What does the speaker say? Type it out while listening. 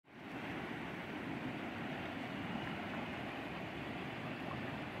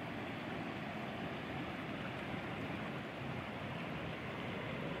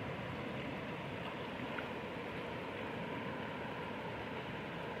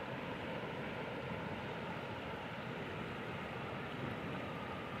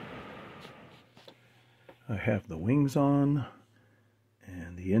I have the wings on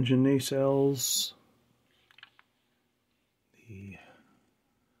and the engine nacelles, the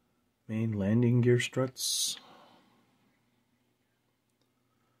main landing gear struts,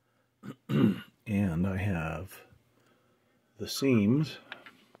 and I have the seams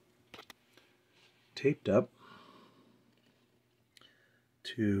taped up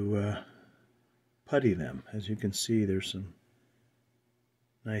to putty them. As you can see, there's some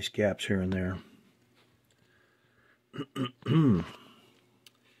nice gaps here and there. And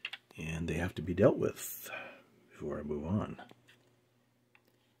they have to be dealt with before I move on.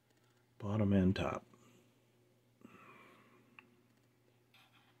 Bottom and top.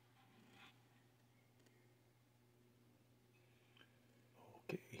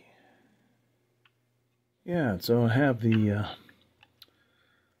 Okay. Yeah, so I have the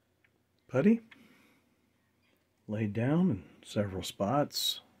putty laid down in several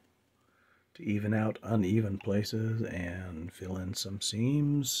spots to even out uneven places and fill in some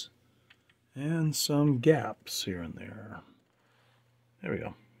seams and some gaps here and there. There we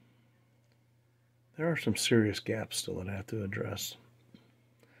go. There are some serious gaps still that I have to address,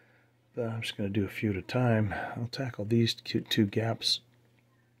 but I'm just going to do a few at a time. I'll tackle these two gaps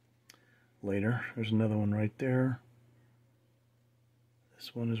later. There's another one right there.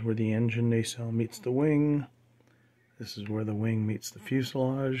 This one is where the engine nacelle meets the wing. This is where the wing meets the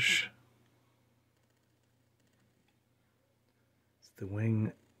fuselage. It's the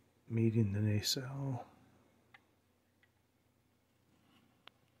wing meeting the nacelle.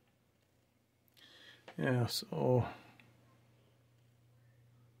 Yeah, so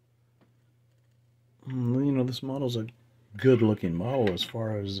you know, this model's a good looking model as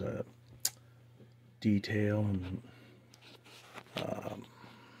far as detail and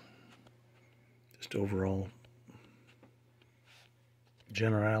just overall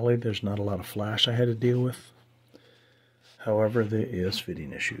generality. There's not a lot of flash I had to deal with. However, there is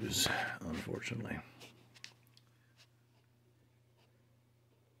fitting issues, unfortunately.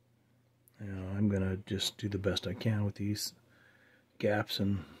 You know, I'm going to just do the best I can with these gaps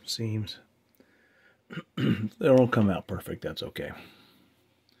and seams. They don't come out perfect, that's okay.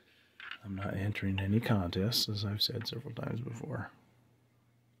 I'm not entering any contests, as I've said several times before.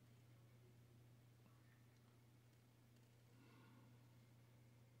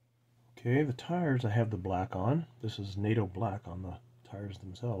 Okay, the tires, I have the black on. This is NATO black on the tires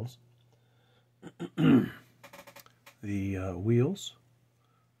themselves. The wheels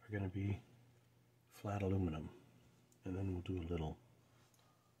are going to be flat aluminum, and then we'll do a little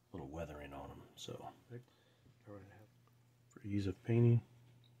weathering on them. So, for ease of painting,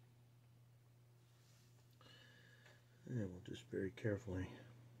 and we'll just very carefully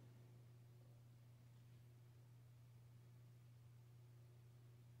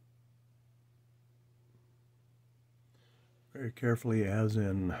as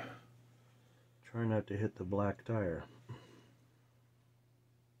in try not to hit the black tire.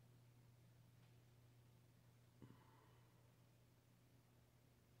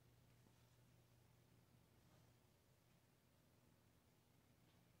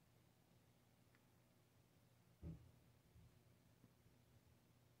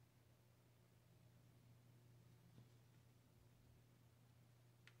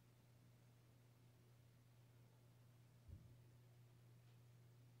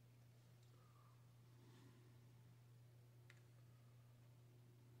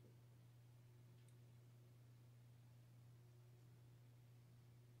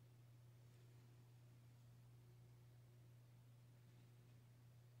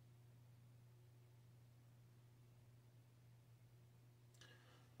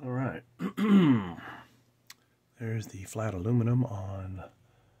 All right. There's the flat aluminum on the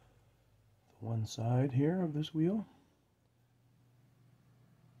one side here of this wheel.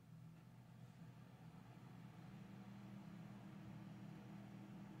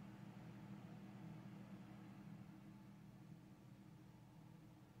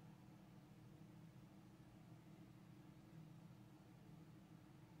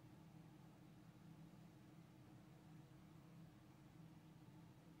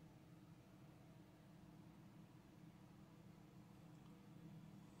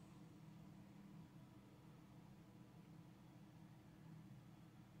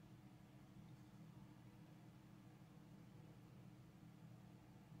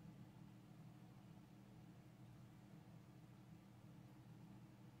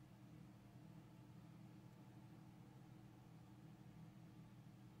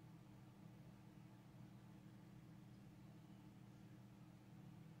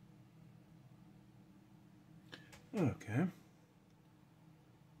 Okay.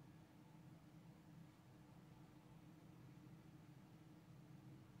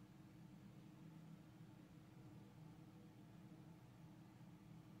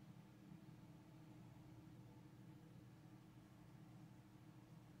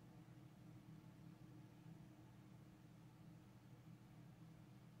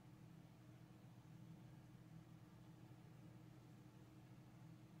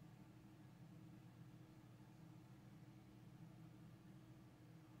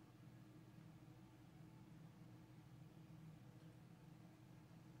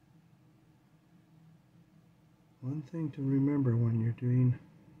 One thing to remember when you're doing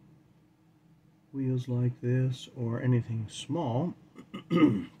wheels like this or anything small,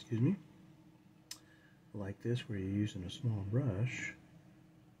 excuse me, like this where you're using a small brush,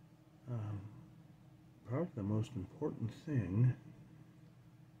 probably the most important thing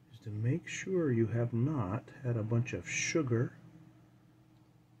is to make sure you have not had a bunch of sugar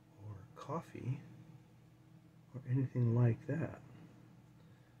or coffee or anything like that.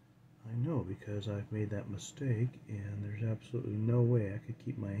 I know, because I've made that mistake, and there's absolutely no way I could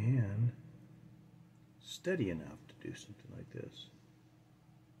keep my hand steady enough to do something like this.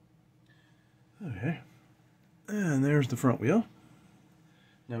 Okay, and there's the front wheel.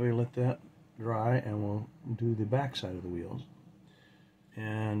 Now we let that dry and we'll do the back side of the wheels.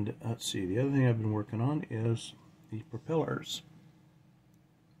 And let's see, the other thing I've been working on is the propellers.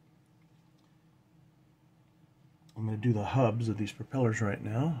 I'm going to do the hubs of these propellers right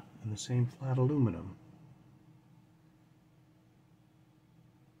now in the same flat aluminum.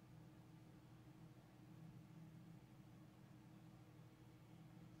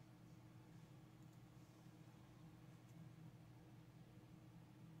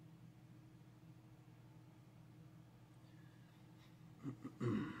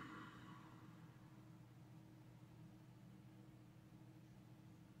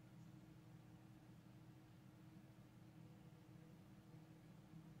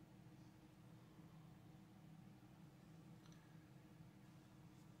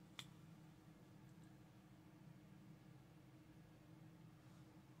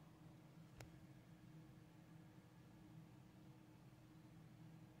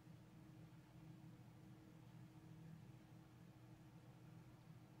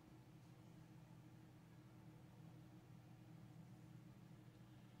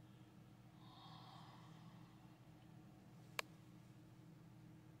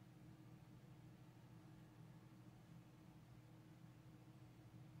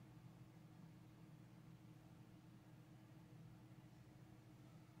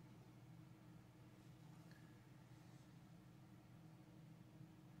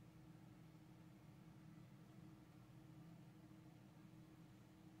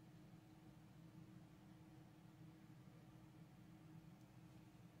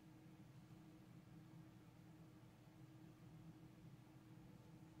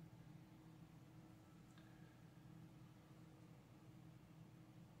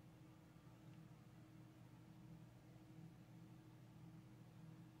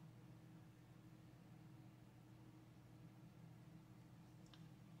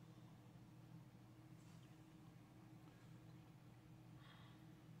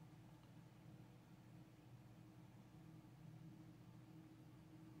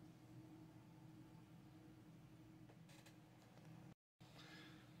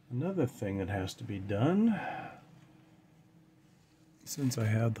 Another thing that has to be done, since I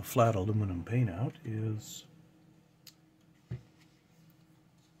have the flat aluminum paint out, is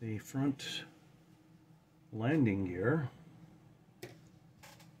the front landing gear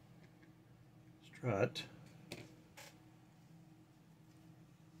strut,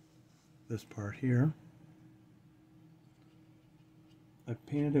 this part here. I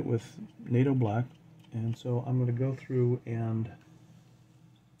painted it with NATO black, and so I'm going to go through and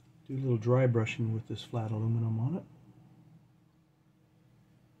do a little dry brushing with this flat aluminum on it.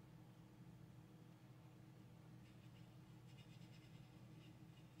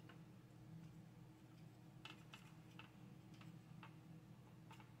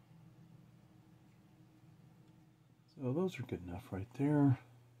 So those are good enough right there.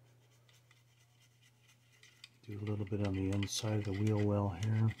 Do a little bit on the inside of the wheel well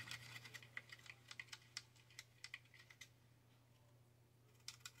here.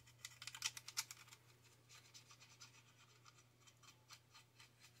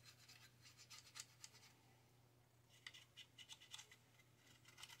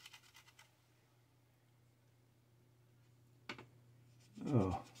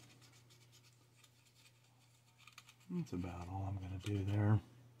 Oh, that's about all I'm going to do there.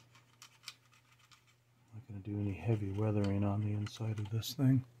 Not going to do any heavy weathering on the inside of this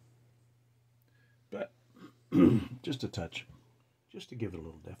thing, but just a touch, just to give it a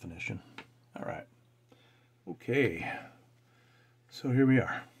little definition. All right, okay, so here we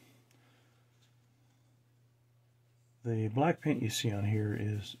are. The black paint you see on here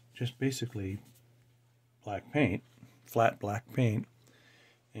is just basically black paint, flat black paint,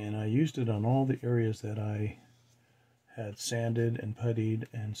 and I used it on all the areas that I had sanded and puttied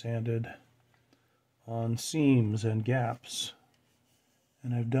and sanded on seams and gaps,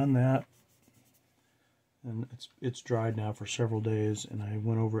 and I've done that, and it's dried now for several days, and I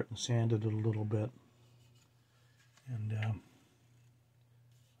went over it and sanded it a little bit, And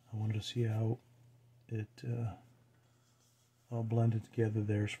I wanted to see how it all blended together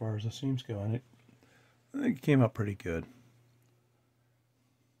there as far as the seams go, and I think it came out pretty good.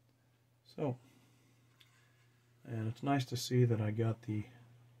 So, and it's nice to see that I got the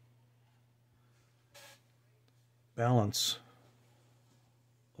balance.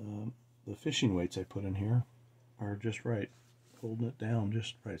 The fishing weights I put in here are just right, holding it down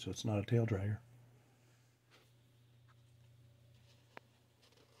just right, so it's not a tail dragger.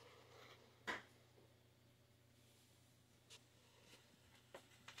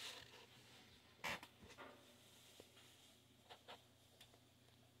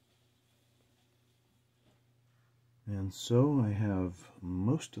 And so I have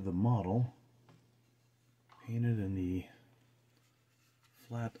most of the model painted in the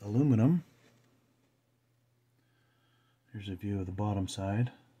flat aluminum. Here's a view of the bottom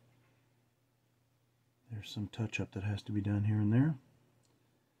side. There's some touch-up that has to be done here and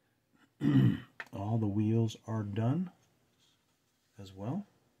there. All the wheels are done as well.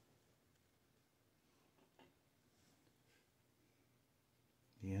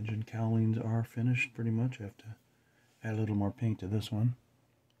 The engine cowlings are finished pretty much. I have to add a little more paint to this one.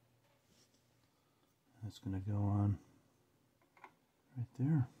 That's going to go on right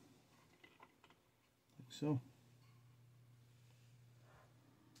there, like so.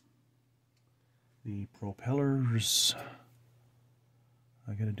 The propellers,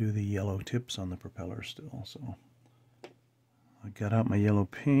 I got to do the yellow tips on the propeller still, so I got out my yellow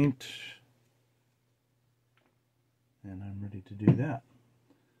paint and I'm ready to do that.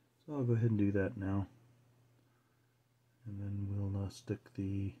 So I'll go ahead and do that now, and then we'll stick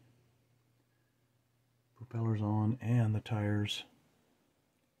the propellers on and the tires,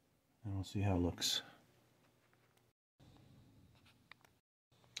 and we'll see how it looks.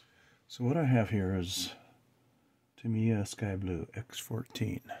 So what I have here is Tamiya Sky Blue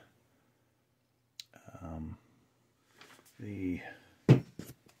X14. The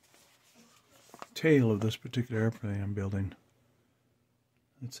tail of this particular airplane I'm building,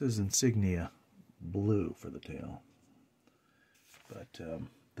 it says Insignia Blue for the tail, but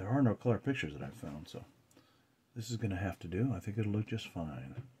there are no color pictures that I've found, so this is going to have to do. I think it'll look just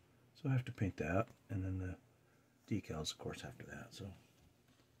fine. So I have to paint that, and then the decals, of course, after that. So,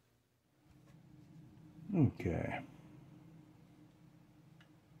 okay.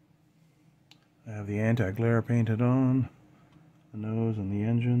 I have the anti-glare painted on the nose and the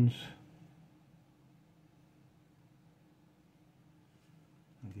engines.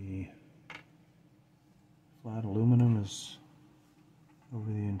 The flat aluminum is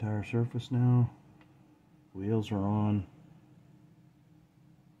over the entire surface now. Wheels are on.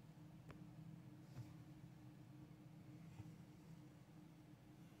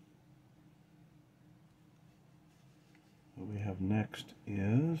 What we have next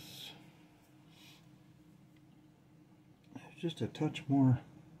is just a touch more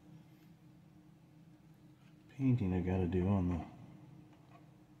painting I gotta do on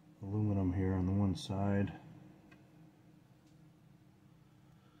the aluminum here on the one side.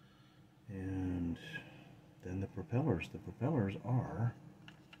 And then the propellers. The propellers are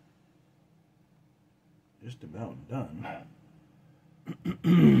just about done.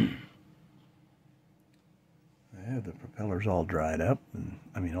 I have the propellers all dried up, and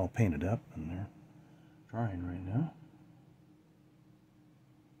all painted up, and they're drying right now.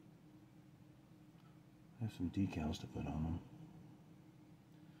 I have some decals to put on them.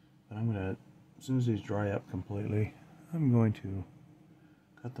 But I'm gonna, as soon as these dry up completely, I'm going to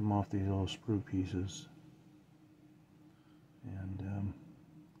cut them off these little sprue pieces and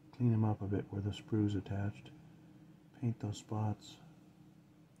clean them up a bit where the sprue's attached. Paint those spots.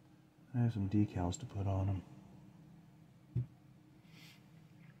 I have some decals to put on them.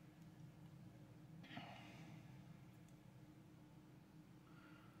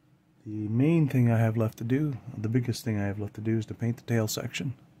 The main thing I have left to do, the biggest thing I have left to do, is to paint the tail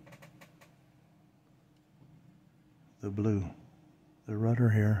section. The blue. The rudder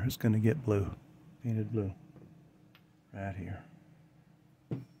here is going to get blue, painted blue, right here.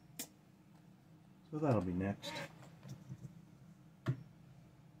 So that'll be next.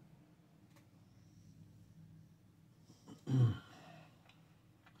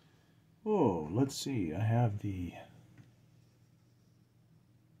 Oh, let's see, I have the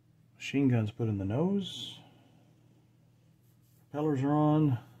machine guns put in the nose, propellers are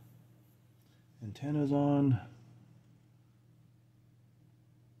on, antennas on.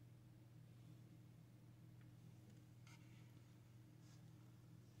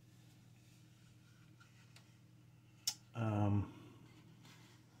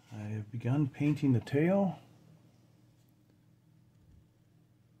 I have begun painting the tail.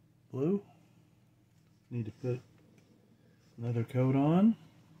 blue. Need to put another coat on.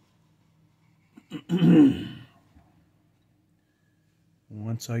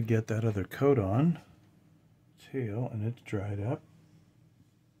 Once I get that other coat on, tail, and it's dried up,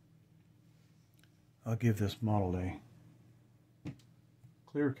 I'll give this model a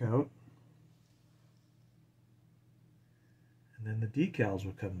clear coat, and then the decals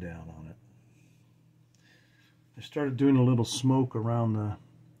will come down on it. I started doing a little smoke around the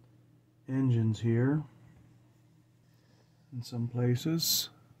engines here in some places.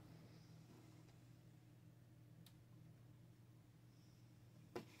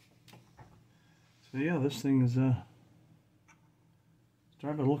 So yeah, this thing is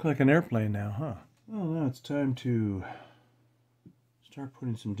starting to look like an airplane now, huh? Well, now it's time to start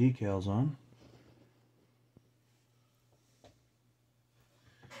putting some decals on.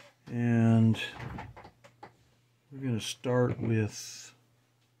 And we're going to start with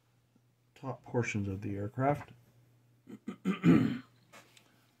top portions of the aircraft. And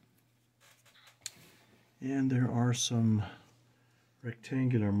there are some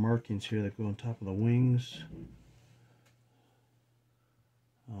rectangular markings here that go on top of the wings.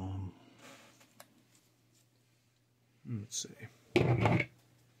 Let's see.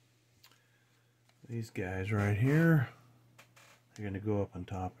 These guys right here, they're going to go up on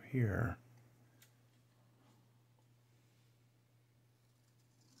top here.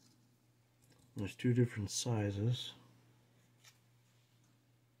 There's two different sizes.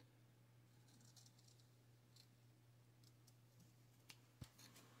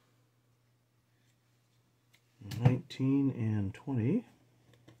 $19 and $20.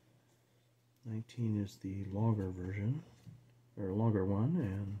 19 is the longer version, or longer one,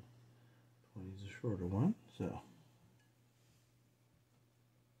 and 20 is the shorter one. So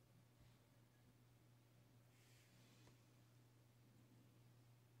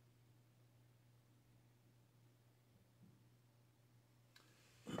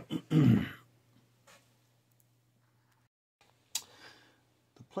the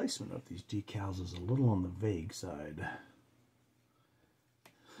placement of these decals is a little on the vague side.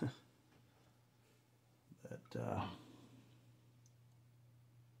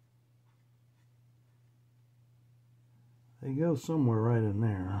 They go somewhere right in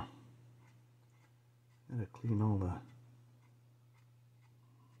there. Gotta clean all the...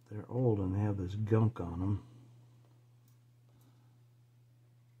 They're old and they have this gunk on them.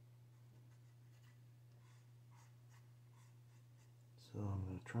 So I'm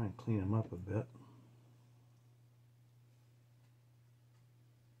going to try and clean them up a bit.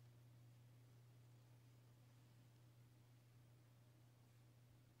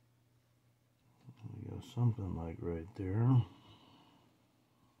 Something like right there.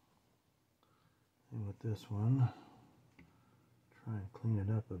 And with this one, try and clean it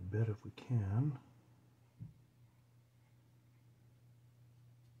up a bit if we can.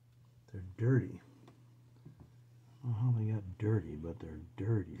 They're dirty. I don't know how they got dirty, but they're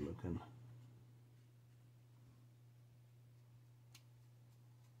dirty looking.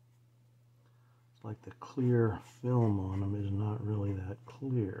 It's like the clear film on them is not really that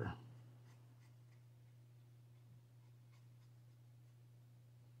clear.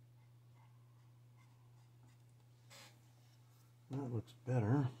 That looks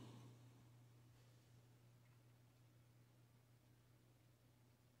better.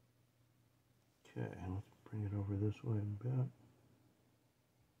 Okay, let's bring it over this way a bit.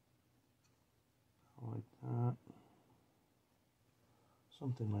 Like that.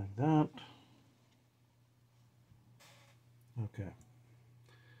 Something like that. Okay.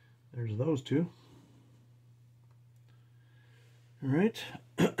 There's those two. All right.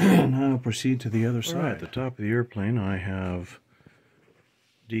 Now I'll proceed to the other side. Right, at the top of the airplane, I have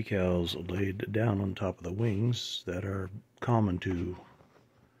decals laid down on top of the wings that are common to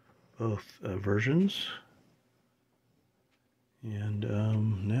both versions. And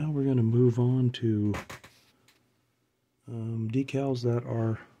now we're going to move on to decals that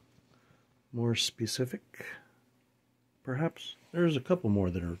are more specific, perhaps. There's a couple more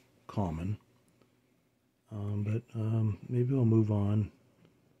that are common, but maybe we'll move on.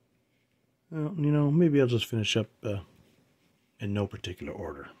 Well, you know, maybe I'll just finish up in no particular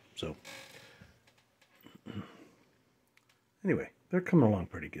order. So anyway, they're coming along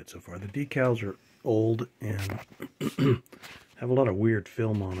pretty good so far. The decals are old and have a lot of weird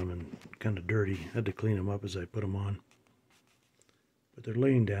film on them and kind of dirty. Had to clean them up as I put them on, but they're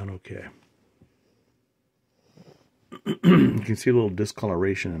laying down okay. You can see a little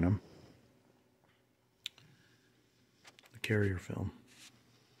discoloration in them. The carrier film.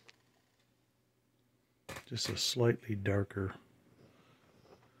 Just a slightly darker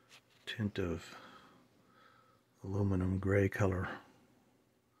tint of aluminum gray color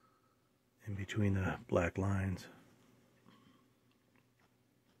in between the black lines.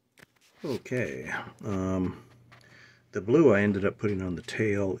 Okay, the blue I ended up putting on the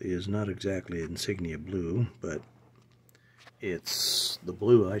tail is not exactly insignia blue, but it's the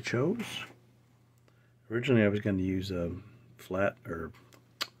blue I chose. Originally I was going to use a flat or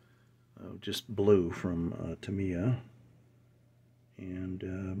just blue from Tamiya,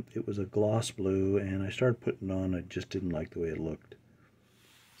 and it was a gloss blue, and I started putting it on. I just didn't like the way it looked,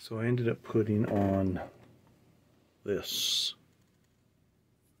 so I ended up putting on this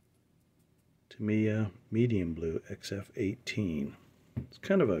Tamiya medium blue XF18. It's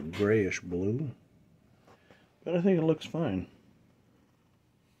kind of a grayish blue, but I think it looks fine.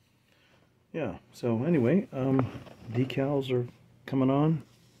 Yeah, so anyway, decals are coming on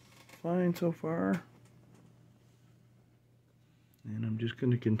fine so far, and I'm just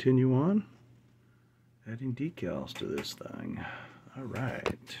going to continue on adding decals to this thing.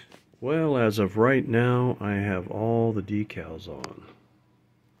 Alright, well, as of right now I have all the decals on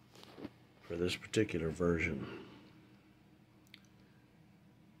for this particular version.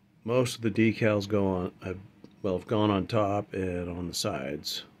 Most of the decals go on, have gone on top and on the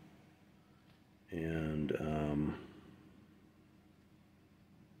sides, and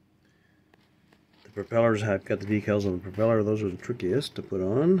the propellers have got the decals on the propeller. Those are the trickiest to put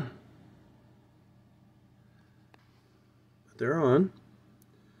on, but they're on.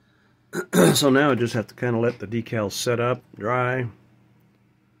 So now I just have to kind of let the decals set up, dry,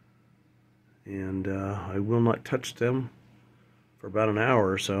 and I will not touch them for about an hour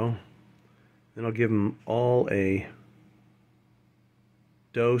or so. Then I'll give them all a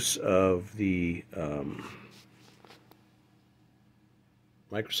dose of the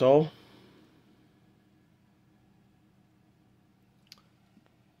Microsol,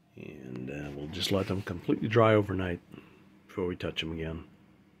 and we'll just let them completely dry overnight before we touch them again.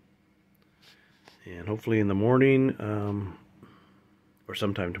 And hopefully in the morning, or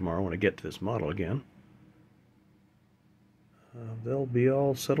sometime tomorrow when I get to this model again, they'll be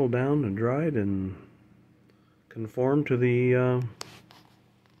all settled down and dried and conform to the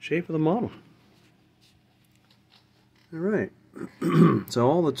shape of the model. Alright, so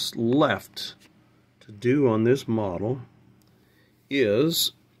all that's left to do on this model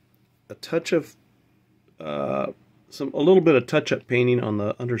is a touch of a little bit of touch-up painting on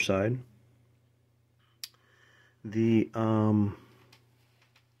the underside. The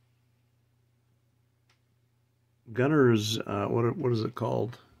gunner's, what is it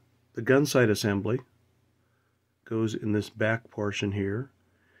called? The gun sight assembly goes in this back portion here,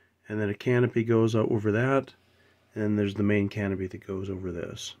 and then a canopy goes over that, and there's the main canopy that goes over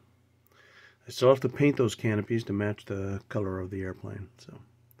this. I still have to paint those canopies to match the color of the airplane, so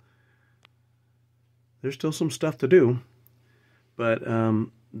there's still some stuff to do, but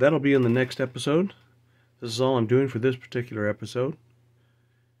that'll be in the next episode. This is all I'm doing for this particular episode,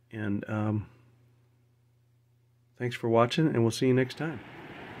 and thanks for watching, and we'll see you next time.